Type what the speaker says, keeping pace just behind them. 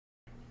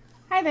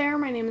Hi there,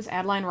 my name is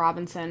Adeline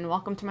Robinson.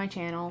 Welcome to my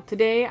channel.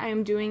 Today I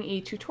am doing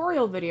a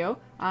tutorial video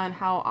on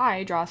how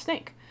I draw a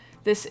snake.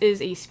 This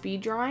is a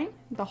speed drawing.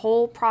 The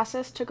whole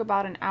process took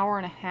about an hour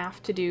and a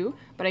half to do,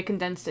 but I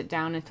condensed it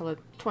down into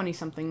 20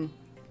 something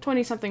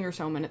or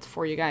so minutes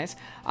for you guys.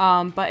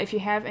 But if you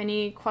have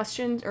any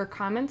questions or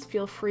comments,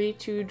 feel free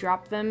to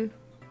drop them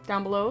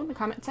down below in the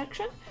comment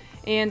section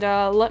and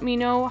let me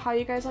know how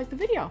you guys like the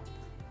video.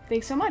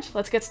 Thanks so much.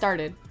 Let's get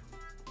started.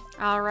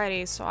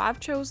 Alrighty, so I've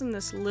chosen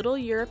this little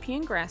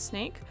European grass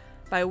snake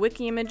by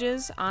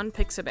WikiImages on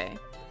Pixabay.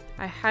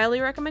 I highly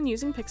recommend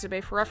using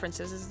Pixabay for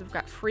references as they've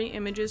got free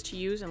images to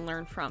use and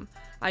learn from.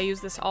 I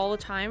use this all the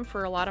time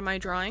for a lot of my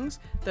drawings.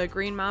 The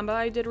green mamba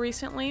I did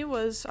recently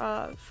was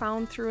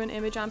found through an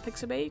image on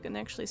Pixabay. You can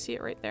actually see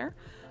it right there.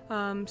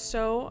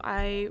 So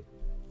I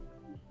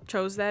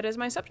chose that as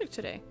my subject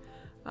today.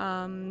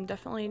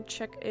 Definitely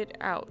check it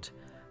out.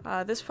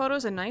 This photo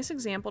is a nice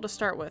example to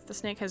start with. The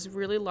snake has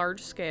really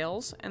large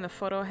scales and the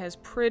photo has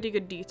pretty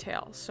good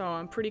detail, so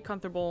I'm pretty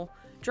comfortable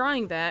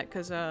drawing that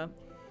because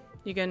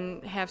you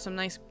can have some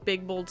nice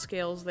big bold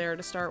scales there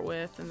to start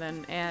with and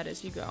then add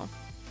as you go.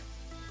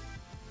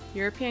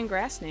 European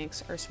grass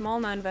snakes are small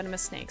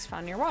non-venomous snakes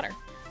found near water.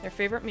 Their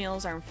favorite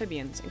meals are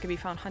amphibians and can be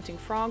found hunting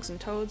frogs and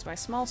toads by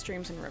small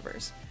streams and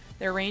rivers.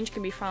 Their range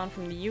can be found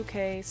from the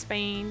UK,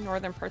 Spain,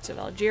 northern parts of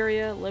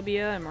Algeria,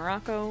 Libya and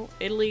Morocco,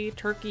 Italy,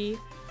 Turkey,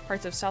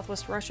 parts of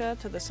southwest Russia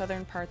to the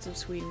southern parts of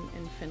Sweden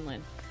and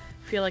Finland.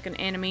 I feel like an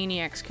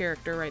Animaniacs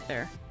character right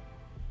there.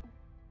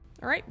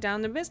 Alright,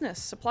 down to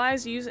business.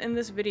 Supplies used in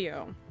this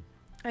video.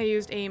 I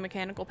used a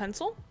mechanical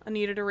pencil, a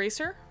kneaded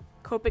eraser,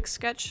 Copic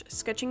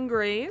sketching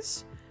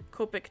grays,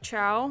 Copic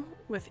Ciao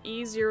with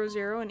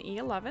E00 and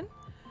E11,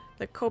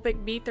 the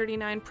Copic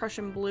B39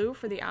 Prussian blue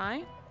for the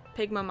eye,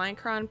 Pigma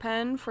Micron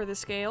Pen for the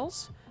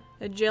scales,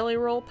 a Jelly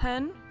Roll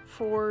pen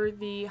for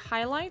the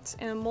highlights,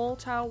 and a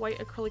Molotow White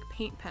Acrylic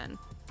paint pen.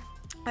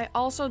 I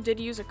also did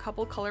use a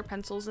couple color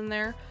pencils in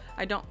there.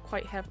 I don't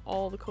quite have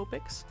all the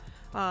Copics,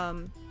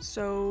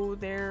 so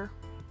they're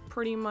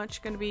pretty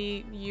much going to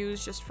be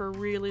used just for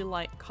really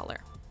light color.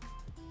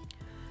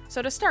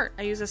 So to start,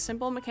 I use a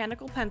simple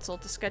mechanical pencil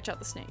to sketch out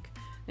the snake.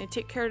 And I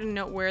take care to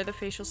note where the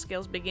facial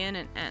scales begin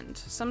and end.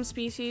 Some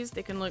species,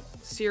 they can look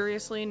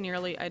seriously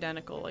nearly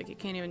identical, like you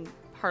can't even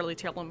hardly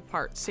tell them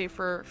apart, save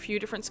for a few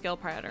different scale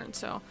patterns.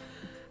 So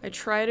I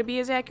try to be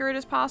as accurate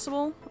as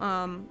possible.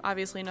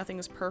 Obviously nothing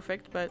is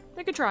perfect, but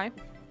I could try.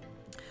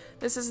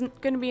 This isn't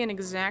going to be an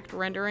exact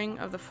rendering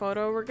of the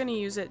photo. We're going to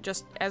use it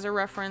just as a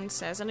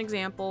reference, as an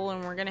example,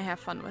 and we're going to have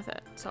fun with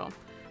it. So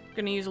I'm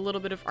going to use a little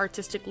bit of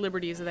artistic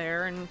liberties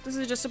there, and this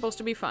is just supposed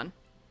to be fun.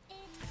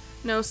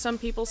 No, some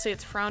people say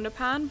it's frowned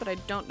upon, but I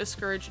don't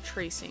discourage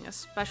tracing,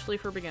 especially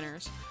for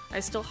beginners.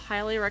 I still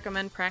highly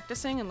recommend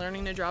practicing and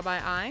learning to draw by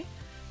eye,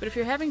 but if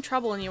you're having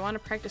trouble and you want to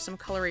practice some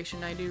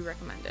coloration, I do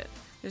recommend it.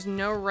 There's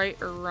no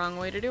right or wrong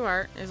way to do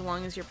art as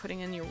long as you're putting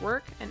in your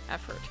work and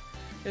effort.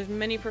 There's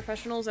many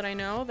professionals that I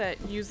know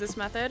that use this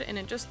method and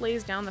it just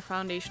lays down the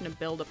foundation to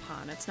build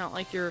upon. It's not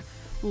like you're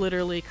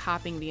literally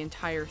copying the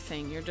entire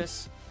thing. You're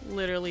just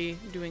literally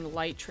doing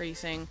light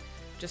tracing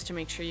just to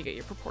make sure you get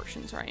your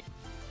proportions right.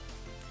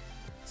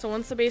 So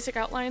once the basic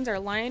outlines are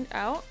laid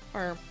out,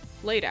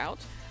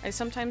 I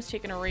sometimes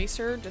take an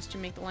eraser just to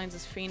make the lines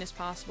as faint as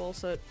possible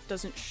so it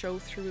doesn't show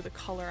through the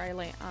color I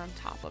lay on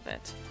top of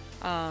it.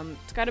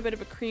 It's got a bit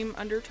of a cream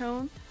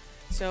undertone,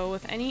 so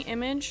with any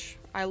image,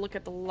 I look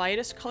at the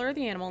lightest color of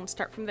the animal and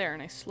start from there,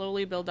 and I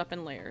slowly build up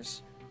in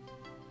layers.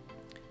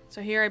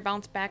 So here I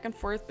bounce back and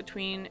forth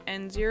between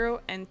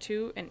N0,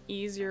 N2, and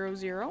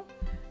E00.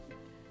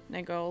 And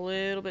I go a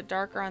little bit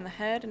darker on the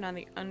head and on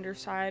the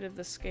underside of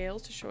the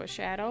scales to show a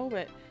shadow,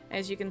 but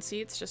as you can see,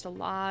 it's just a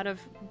lot of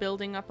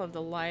building up of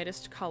the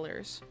lightest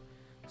colors.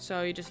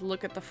 So you just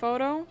look at the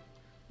photo,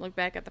 look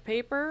back at the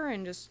paper,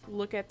 and just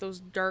look at those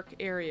dark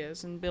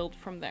areas and build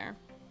from there.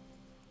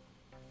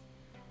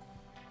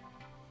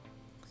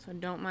 So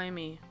don't mind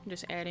me, I'm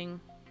just adding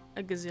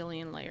a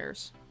gazillion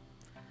layers.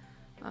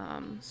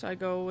 So I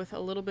go with a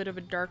little bit of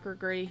a darker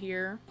gray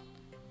here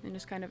and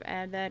just kind of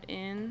add that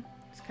in.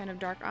 It's kind of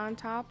dark on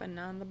top and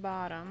on the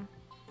bottom.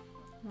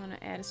 I want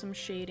to add some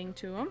shading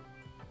to them.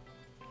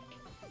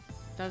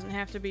 Doesn't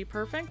have to be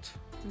perfect,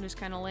 I'm just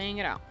kind of laying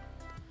it out.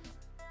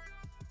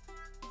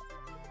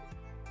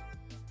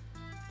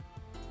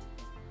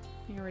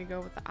 Here we go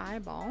with the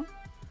eyeball.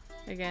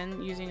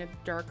 Again, using a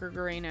darker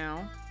gray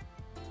now.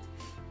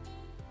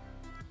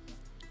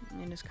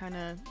 And just kind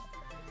of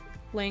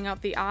laying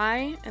out the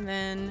eye and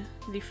then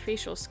the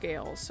facial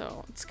scales.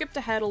 So it skipped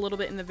ahead a little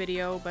bit in the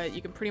video, but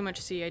you can pretty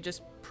much see I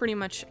just pretty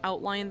much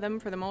outlined them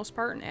for the most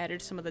part and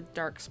added some of the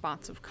dark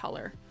spots of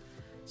color.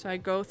 So I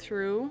go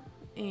through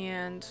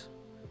and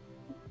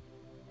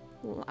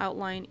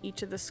outline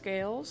each of the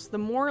scales. The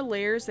more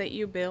layers that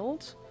you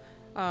build,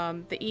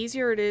 the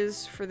easier it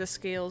is for the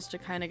scales to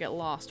kind of get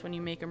lost when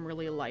you make them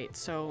really light.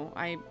 So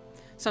I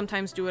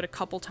sometimes do it a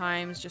couple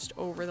times just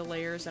over the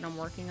layers that I'm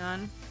working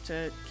on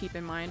to keep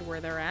in mind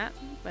where they're at,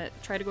 but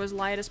try to go as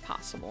light as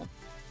possible.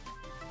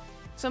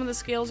 Some of the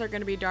scales are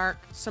going to be dark,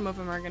 some of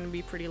them are going to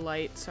be pretty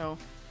light, so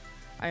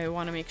I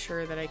want to make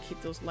sure that I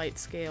keep those light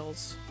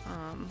scales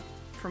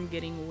from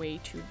getting way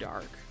too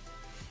dark.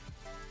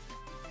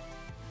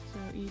 So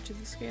each of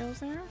the scales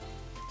there.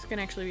 This can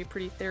actually be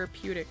pretty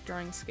therapeutic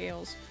drawing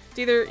scales. It's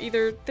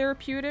either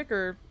therapeutic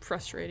or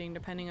frustrating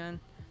depending on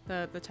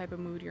the type of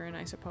mood you're in,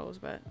 I suppose,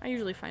 but I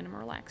usually find them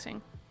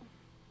relaxing.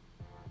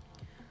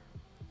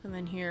 And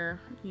then here,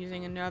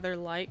 using another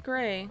light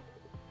gray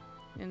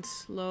and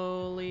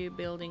slowly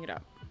building it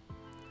up.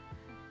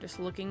 Just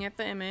looking at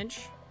the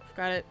image. I've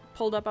got it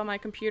pulled up on my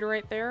computer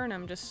right there, and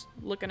I'm just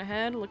looking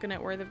ahead, looking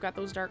at where they've got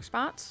those dark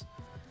spots,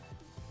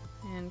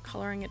 and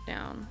coloring it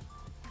down.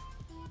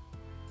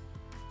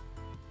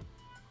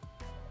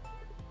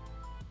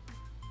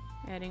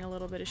 Adding a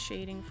little bit of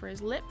shading for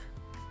his lip.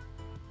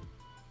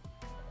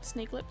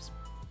 Snake lips.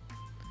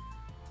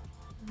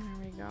 There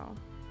we go.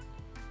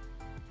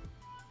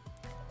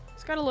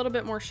 He's got a little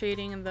bit more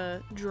shading in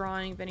the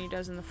drawing than he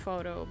does in the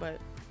photo,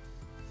 but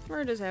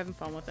we're just having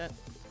fun with it.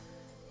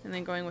 And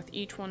then going with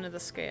each one of the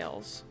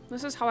scales.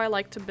 This is how I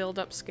like to build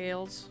up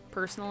scales,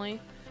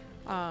 personally.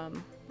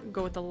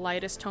 Go with the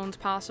lightest tones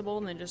possible,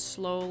 and then just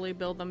slowly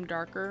build them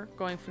darker,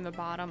 going from the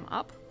bottom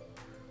up.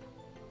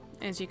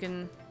 As you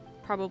can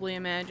probably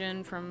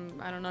imagine from,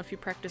 I don't know if you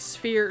practice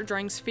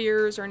drawing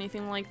spheres or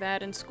anything like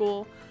that in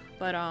school,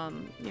 but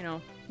you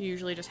know, you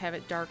usually just have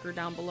it darker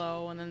down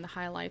below and then the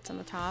highlights on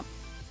the top.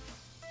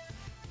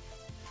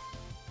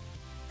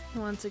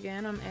 Once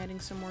again, I'm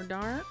adding some more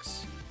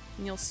darks,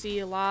 and you'll see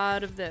a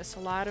lot of this, a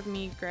lot of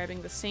me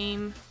grabbing the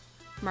same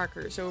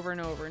markers over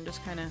and over and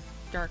just kind of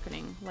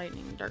darkening,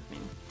 lightening,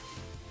 darkening.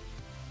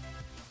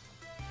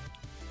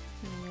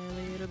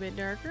 And a little bit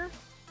darker.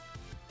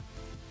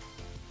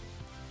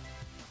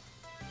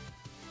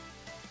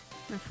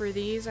 And for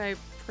these, I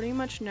pretty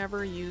much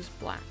never use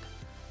black.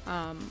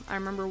 I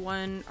remember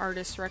one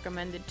artist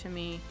recommended to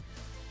me,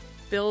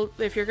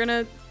 if you're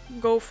gonna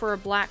go for a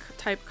black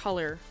type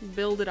color,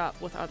 build it up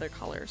with other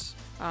colors.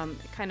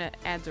 It kind of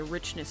adds a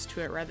richness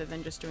to it rather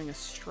than just doing a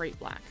straight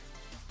black,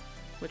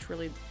 which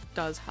really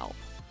does help.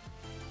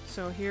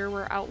 So here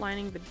we're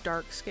outlining the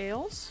dark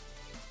scales,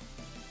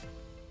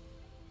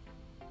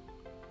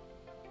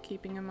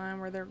 keeping in mind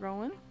where they're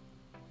going.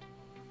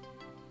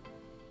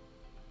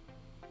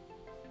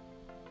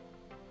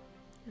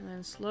 And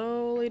then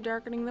slowly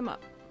darkening them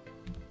up.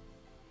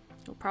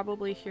 You'll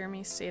probably hear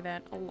me say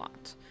that a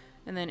lot.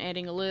 And then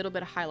adding a little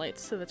bit of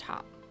highlights to the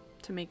top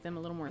to make them a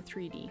little more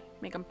 3D,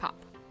 make them pop.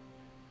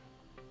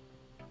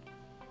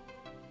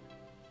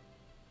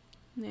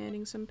 And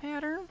adding some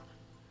pattern.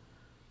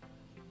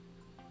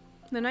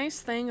 The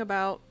nice thing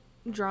about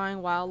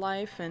drawing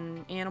wildlife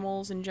and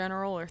animals in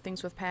general, or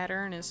things with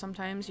pattern, is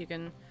sometimes you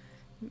can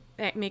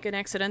make an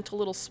accidental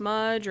little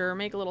smudge or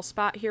make a little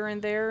spot here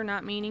and there,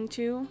 not meaning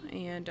to,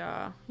 and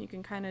you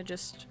can kind of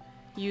just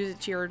use it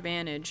to your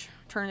advantage.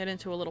 Turn it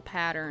into a little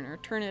pattern or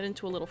turn it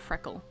into a little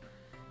freckle.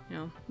 You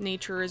know,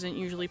 nature isn't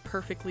usually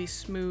perfectly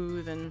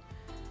smooth and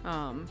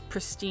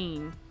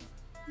pristine.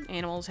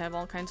 Animals have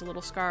all kinds of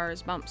little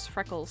scars, bumps,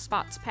 freckles,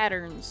 spots,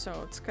 patterns,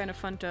 so it's kind of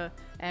fun to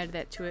add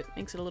that to it.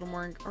 Makes it a little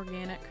more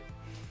organic.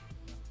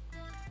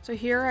 So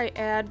here I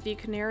add the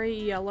Canary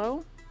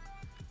yellow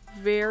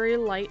very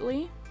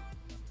lightly,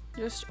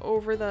 just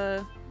over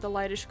the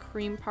lightish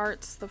cream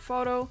parts. The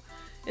photo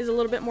is a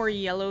little bit more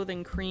yellow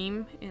than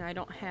cream, and I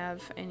don't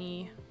have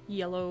any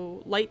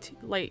yellow, light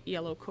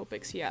yellow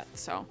Copics yet,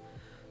 so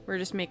we're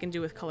just making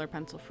do with color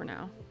pencil for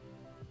now.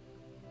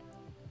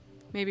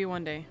 Maybe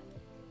one day.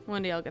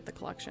 One day I'll get the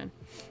collection.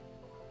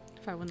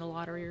 If I win the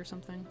lottery or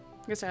something.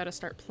 I guess I ought to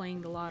start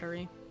playing the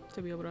lottery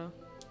to be able to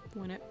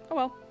win it. Oh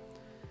well.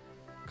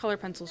 Color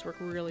pencils work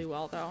really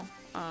well though.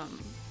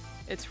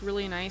 It's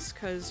really nice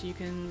because you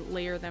can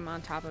layer them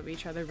on top of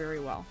each other very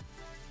well.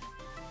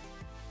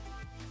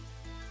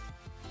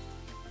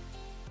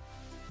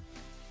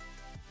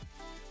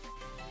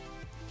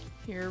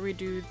 Here we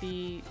do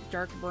the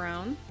dark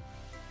brown.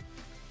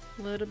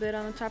 A little bit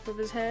on the top of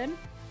his head.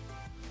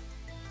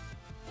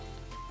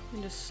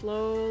 And just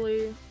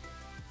slowly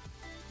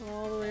go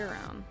all the way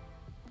around.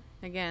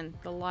 Again,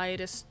 the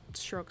lightest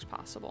strokes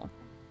possible.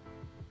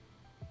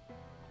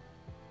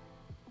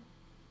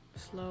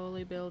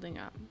 Slowly building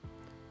up.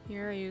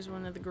 Here I use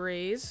one of the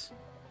grays,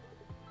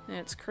 and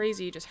it's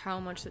crazy just how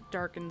much it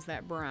darkens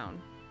that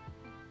brown.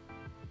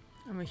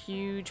 I'm a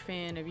huge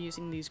fan of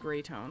using these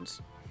gray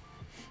tones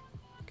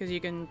because you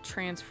can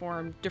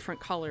transform different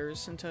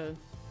colors into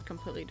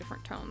completely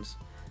different tones.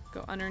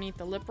 Go underneath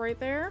the lip right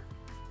there,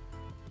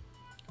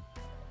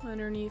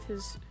 underneath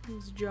his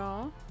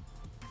jaw,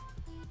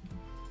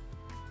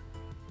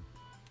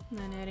 and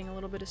then adding a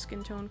little bit of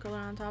skin tone color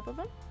on top of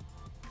him,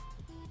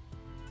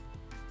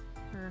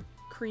 or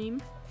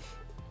cream.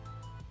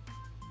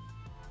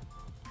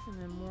 And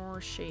then more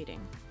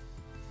shading.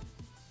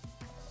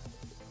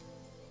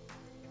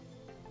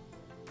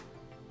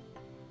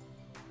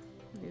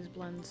 These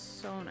blend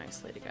so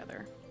nicely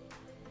together.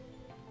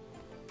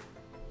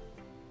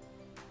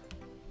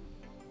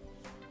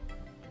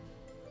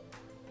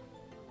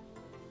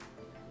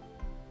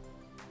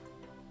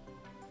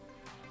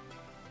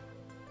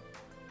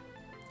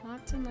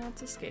 Lots and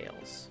lots of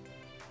scales.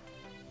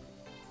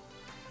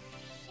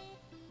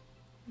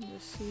 And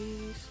just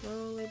see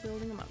slowly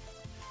building them up.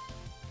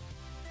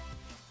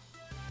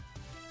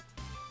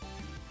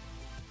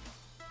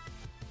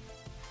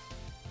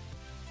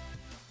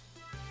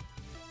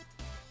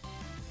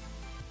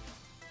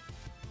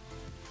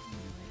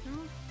 There we go.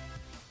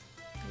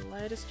 The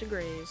lightest of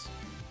grays.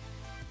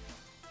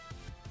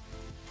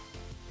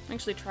 I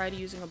actually tried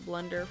using a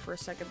blender for a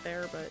second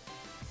there, but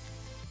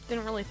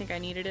didn't really think I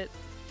needed it.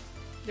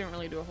 Didn't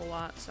really do a whole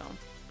lot, so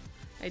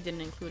I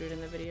didn't include it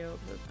in the video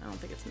because I don't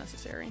think it's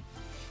necessary.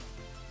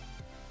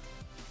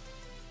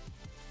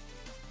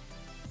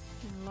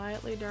 And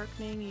lightly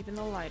darkening even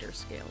the lighter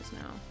scales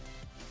now.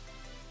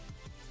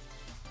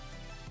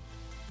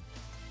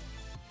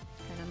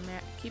 Kind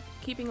of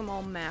keeping them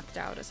all mapped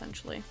out,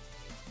 essentially.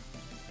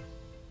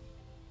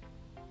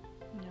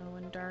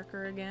 Going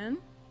darker again.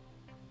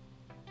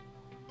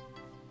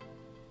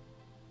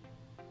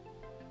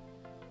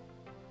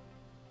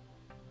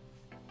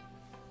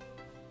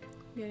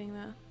 Getting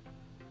the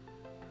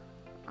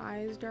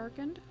eyes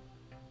darkened.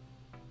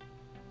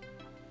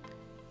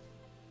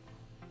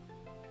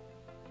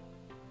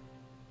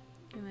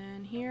 And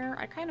then here,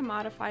 I kind of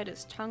modified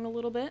his tongue a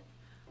little bit.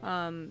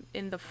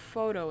 In the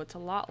photo, it's a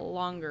lot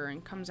longer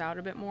and comes out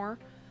a bit more.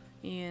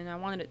 And I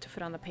wanted it to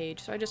fit on the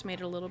page, so I just made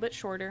it a little bit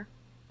shorter.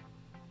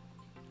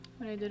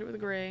 But I did it with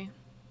gray.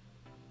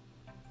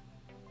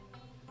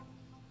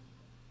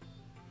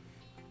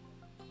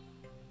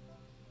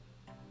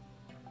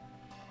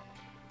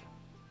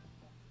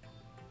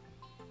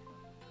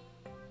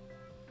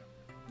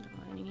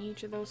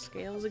 Each of those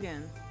scales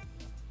again.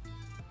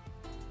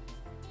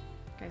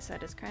 Like I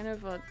said, it's kind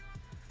of a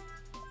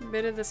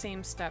bit of the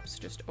same steps,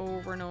 just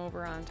over and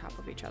over on top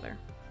of each other.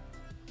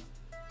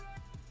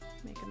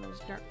 Making those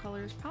dark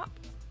colors pop.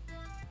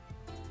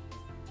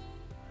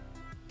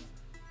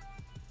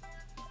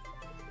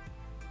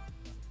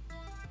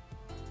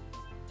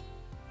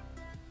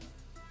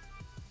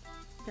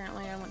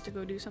 Apparently I went to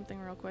go do something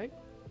real quick.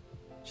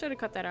 Should have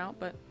cut that out,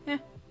 but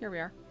here we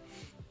are.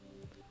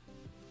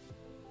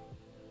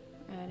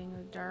 Adding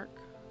the dark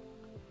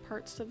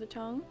parts of the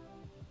tongue.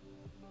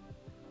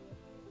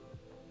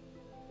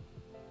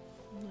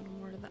 A little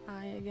more to the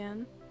eye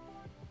again.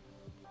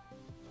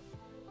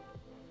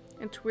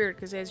 It's weird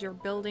because as you're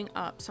building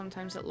up,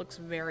 sometimes it looks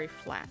very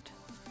flat.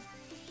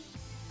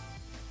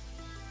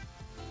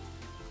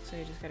 So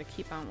you just gotta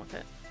keep on with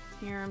it.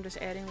 Here I'm just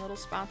adding little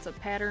spots of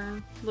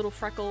pattern, little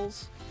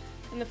freckles.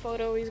 In the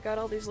photo he's got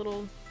all these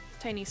little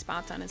tiny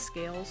spots on his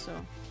scales, so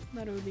I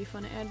thought it would be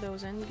fun to add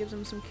those in. Gives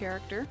him some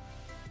character.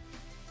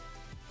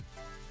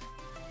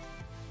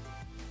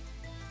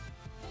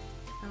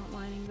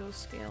 Outlining those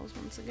scales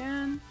once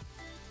again.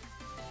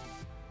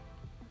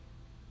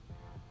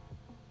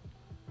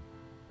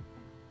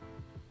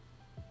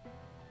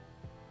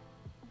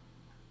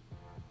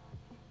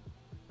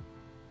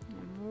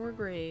 And more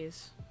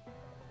grays.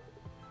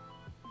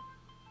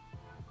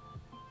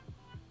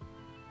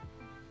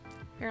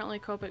 Apparently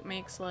Copic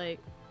makes like,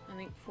 I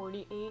think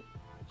 48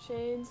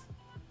 shades?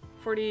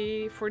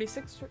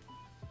 46,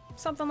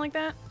 something like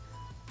that?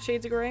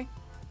 Shades of gray.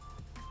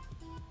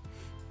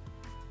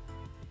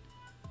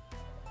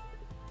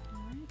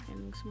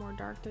 Some more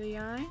dark to the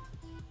eye,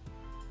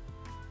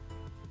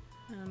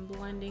 and I'm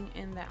blending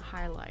in that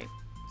highlight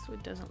so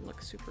it doesn't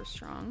look super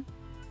strong.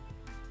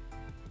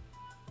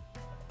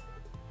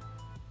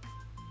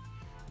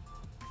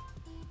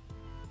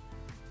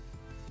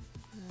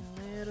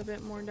 A little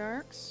bit more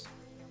darks.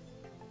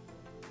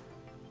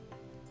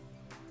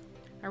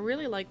 I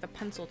really like the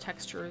pencil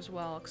texture as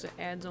well because it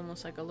adds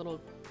almost like a little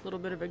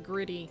bit of a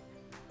gritty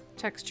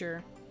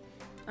texture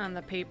on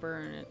the paper,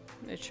 and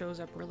it shows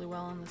up really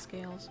well on the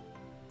scales.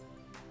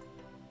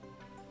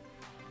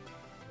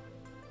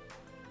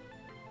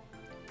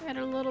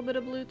 Added a little bit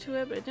of blue to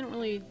it, but it didn't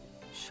really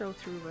show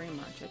through very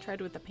much. I tried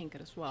with the pink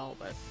as well,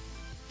 but it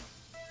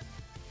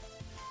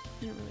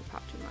didn't really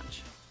pop too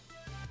much.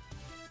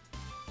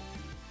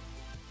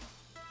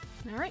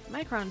 Alright,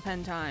 Micron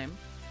Pen time.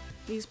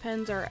 These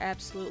pens are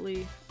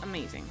absolutely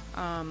amazing.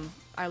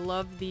 I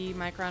love the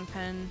Micron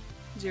Pen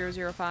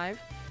 005.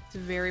 It's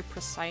very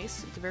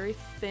precise. It's a very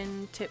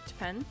thin tipped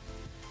pen.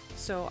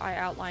 So I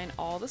outline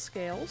all the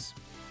scales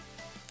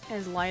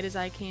as light as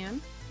I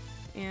can,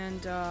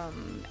 and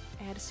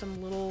add some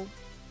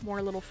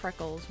more little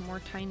freckles, more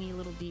tiny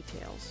little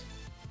details.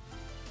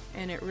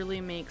 And it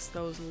really makes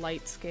those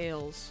light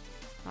scales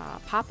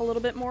pop a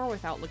little bit more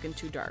without looking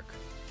too dark.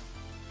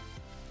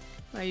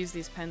 I use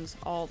these pens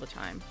all the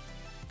time.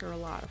 They're a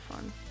lot of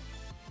fun.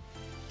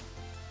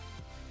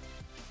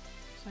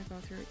 So I go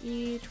through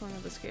each one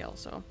of the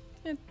scales, so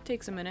it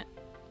takes a minute.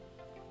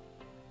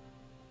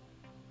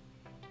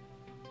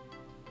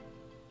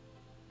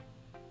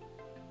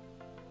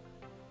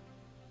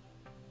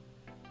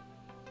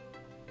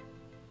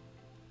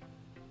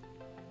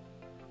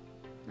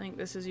 I think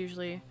this is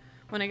usually,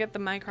 when I get the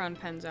Micron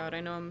pens out,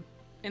 I know I'm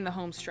in the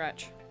home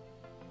stretch.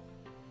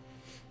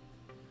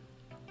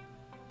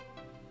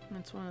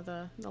 That's one of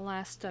the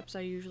last steps I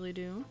usually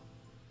do.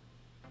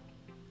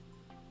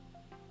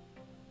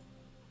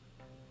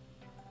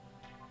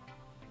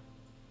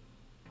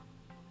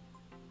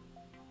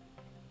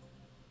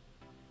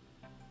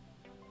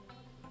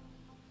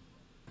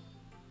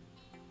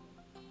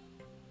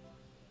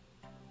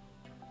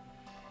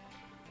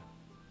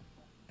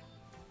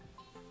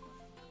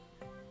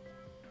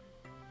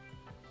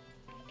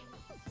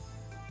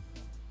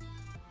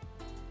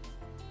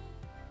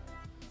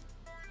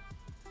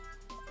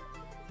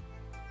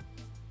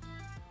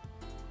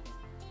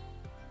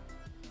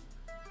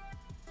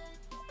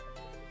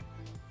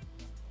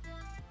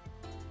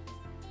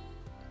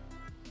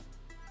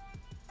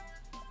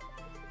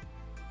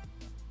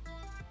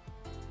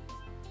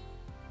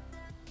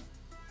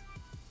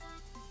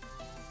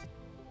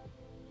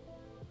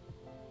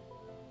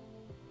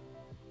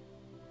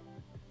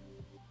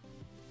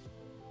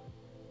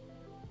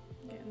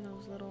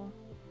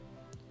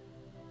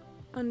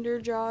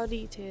 underjaw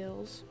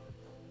details.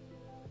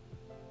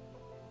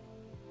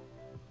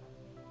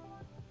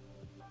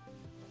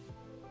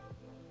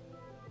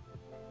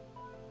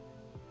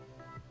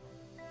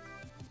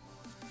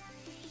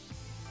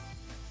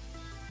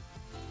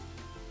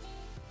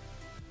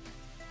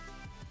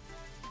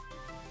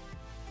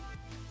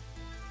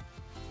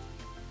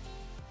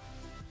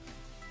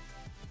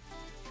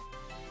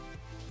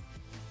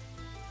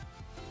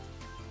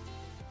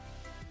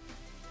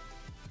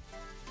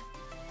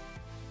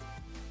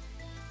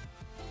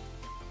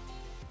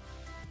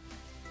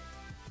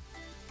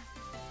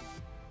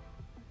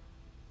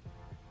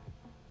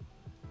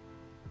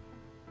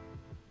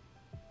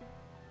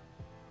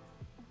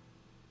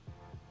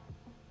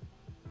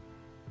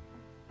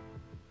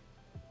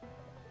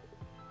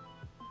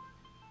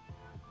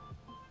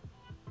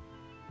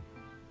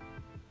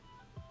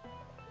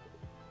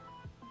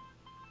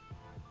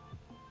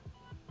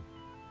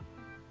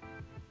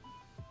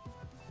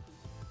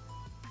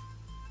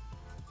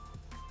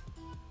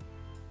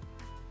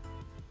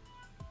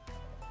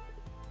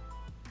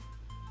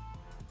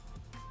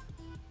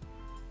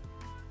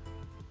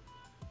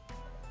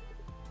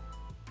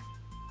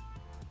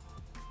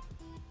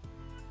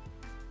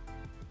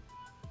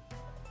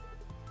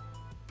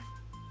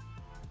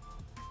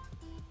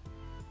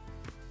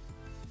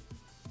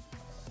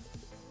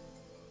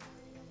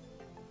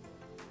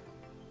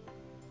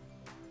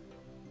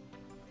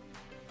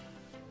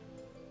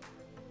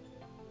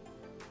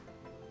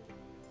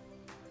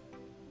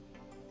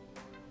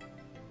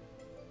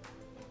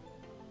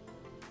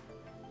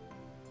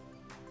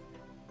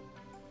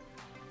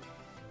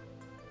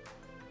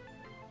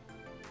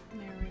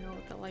 There we go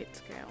with the light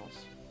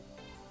scales.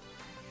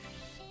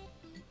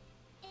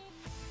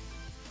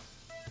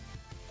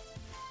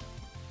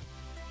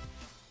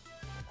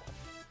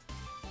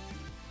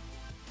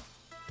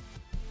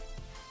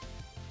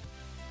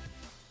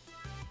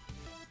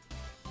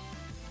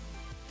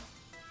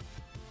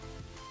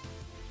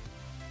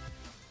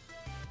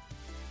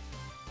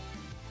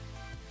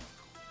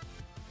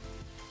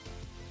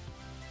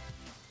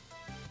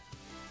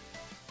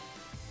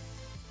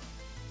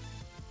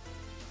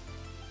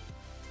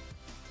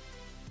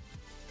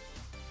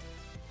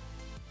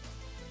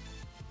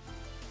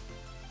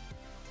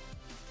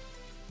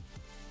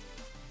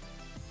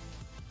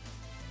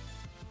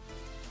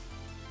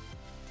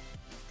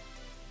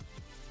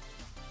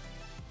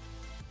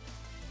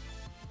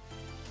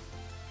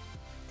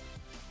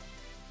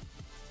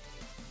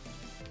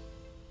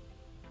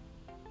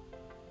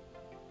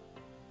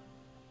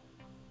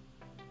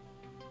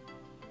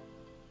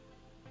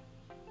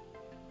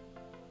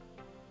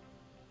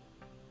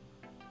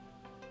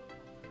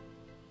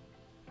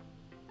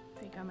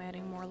 I think I'm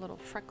adding more little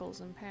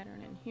freckles and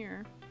pattern in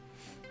here.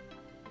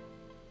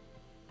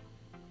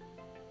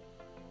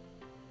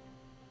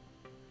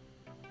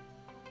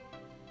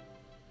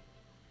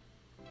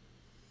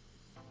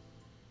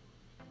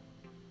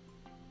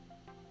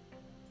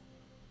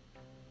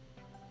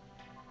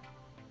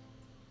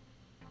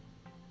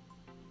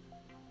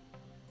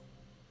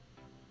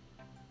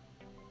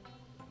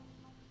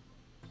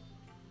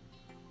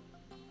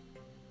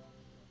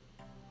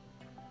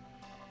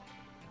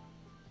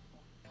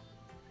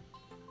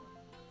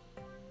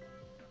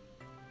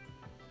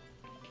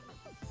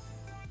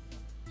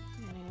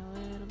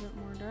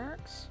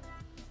 Darks.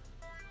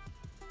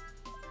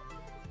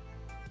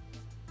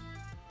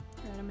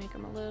 Try to make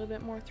them a little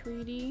bit more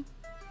 3D.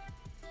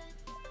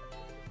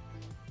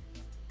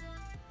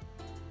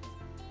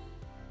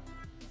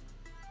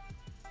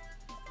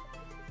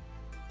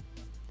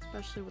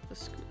 Especially with the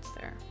scoots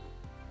there.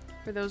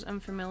 For those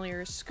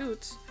unfamiliar,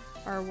 scoots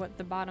are what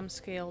the bottom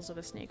scales of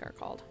a snake are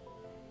called.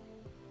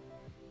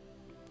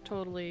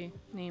 Totally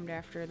named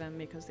after them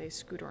because they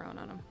scoot around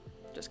on them.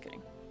 Just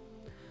kidding.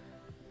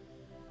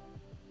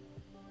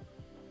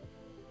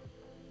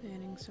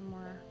 Adding some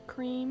more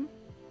cream.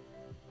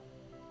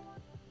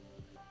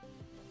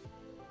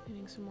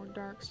 Adding some more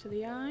darks to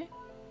the eye.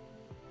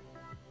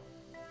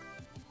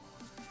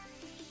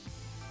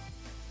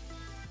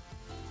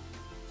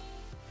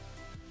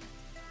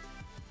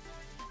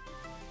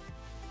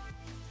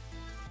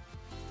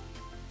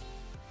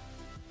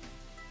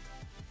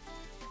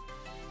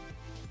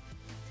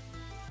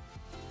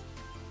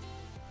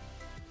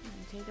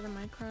 And taking a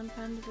micron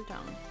pen to the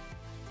tongue.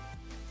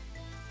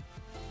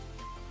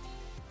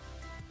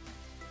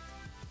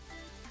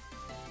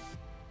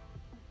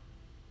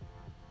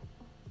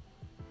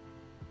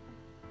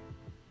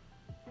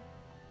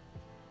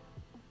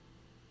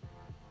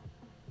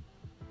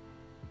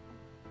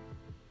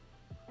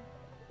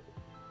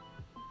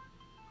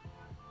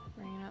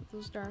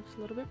 Those darks a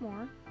little bit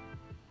more.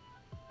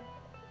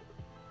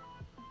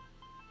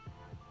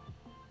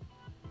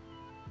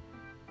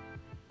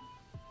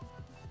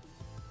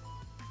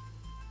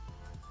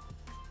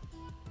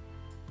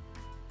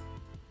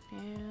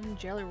 And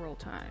jelly roll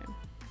time.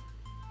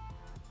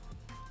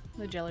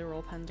 The jelly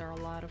roll pens are a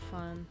lot of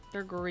fun.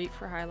 They're great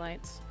for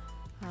highlights,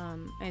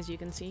 as you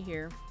can see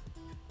here.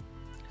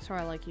 So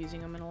I like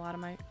using them in a lot of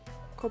my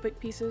Copic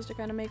pieces to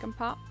kind of make them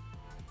pop.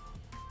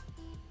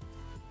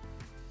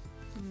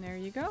 And there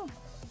you go.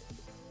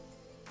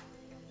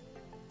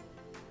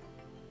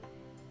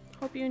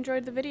 Hope you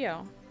enjoyed the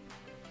video.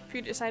 If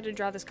you decided to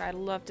draw this guy, I'd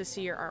love to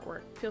see your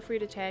artwork. Feel free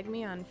to tag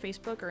me on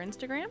Facebook or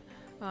Instagram.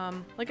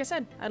 Like I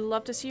said, I'd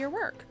love to see your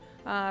work.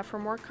 For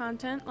more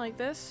content like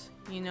this,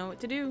 you know what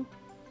to do.